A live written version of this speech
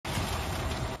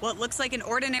What looks like an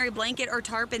ordinary blanket or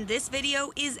tarp in this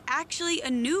video is actually a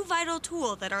new vital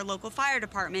tool that our local fire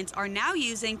departments are now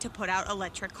using to put out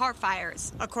electric car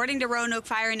fires. According to Roanoke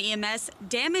Fire and EMS,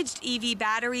 damaged EV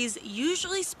batteries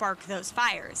usually spark those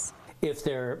fires. If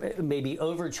they're maybe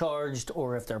overcharged,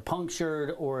 or if they're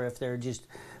punctured, or if they're just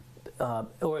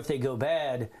or if they go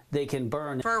bad, they can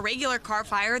burn. For a regular car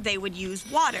fire, they would use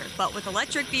water, but with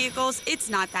electric vehicles, it's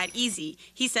not that easy.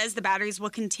 He says the batteries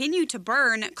will continue to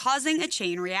burn, causing a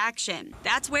chain reaction.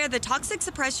 That's where the toxic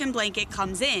suppression blanket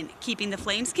comes in, keeping the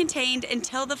flames contained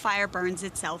until the fire burns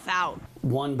itself out.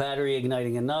 One battery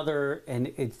igniting another,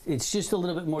 and it's just a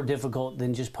little bit more difficult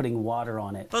than just putting water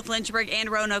on it. Both Lynchburg and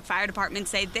Roanoke Fire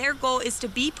Departments say their goal is to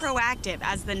be proactive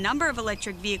as the number of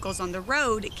electric vehicles on the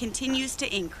road continues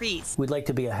to increase. We'd like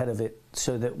to be ahead of it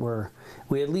so that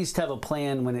we at least have a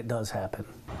plan when it does happen.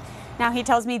 Now, he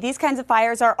tells me these kinds of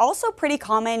fires are also pretty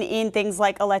common in things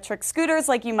like electric scooters,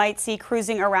 like you might see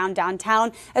cruising around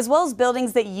downtown, as well as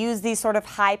buildings that use these sort of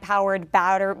high-powered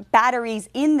batteries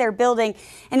in their building.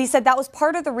 And he said that was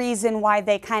part of the reason why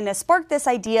they kind of sparked this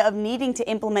idea of needing to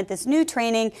implement this new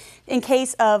training in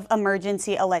case of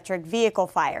emergency electric vehicle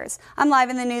fires. I'm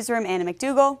live in the newsroom, Anna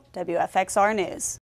McDougall, WFXR News.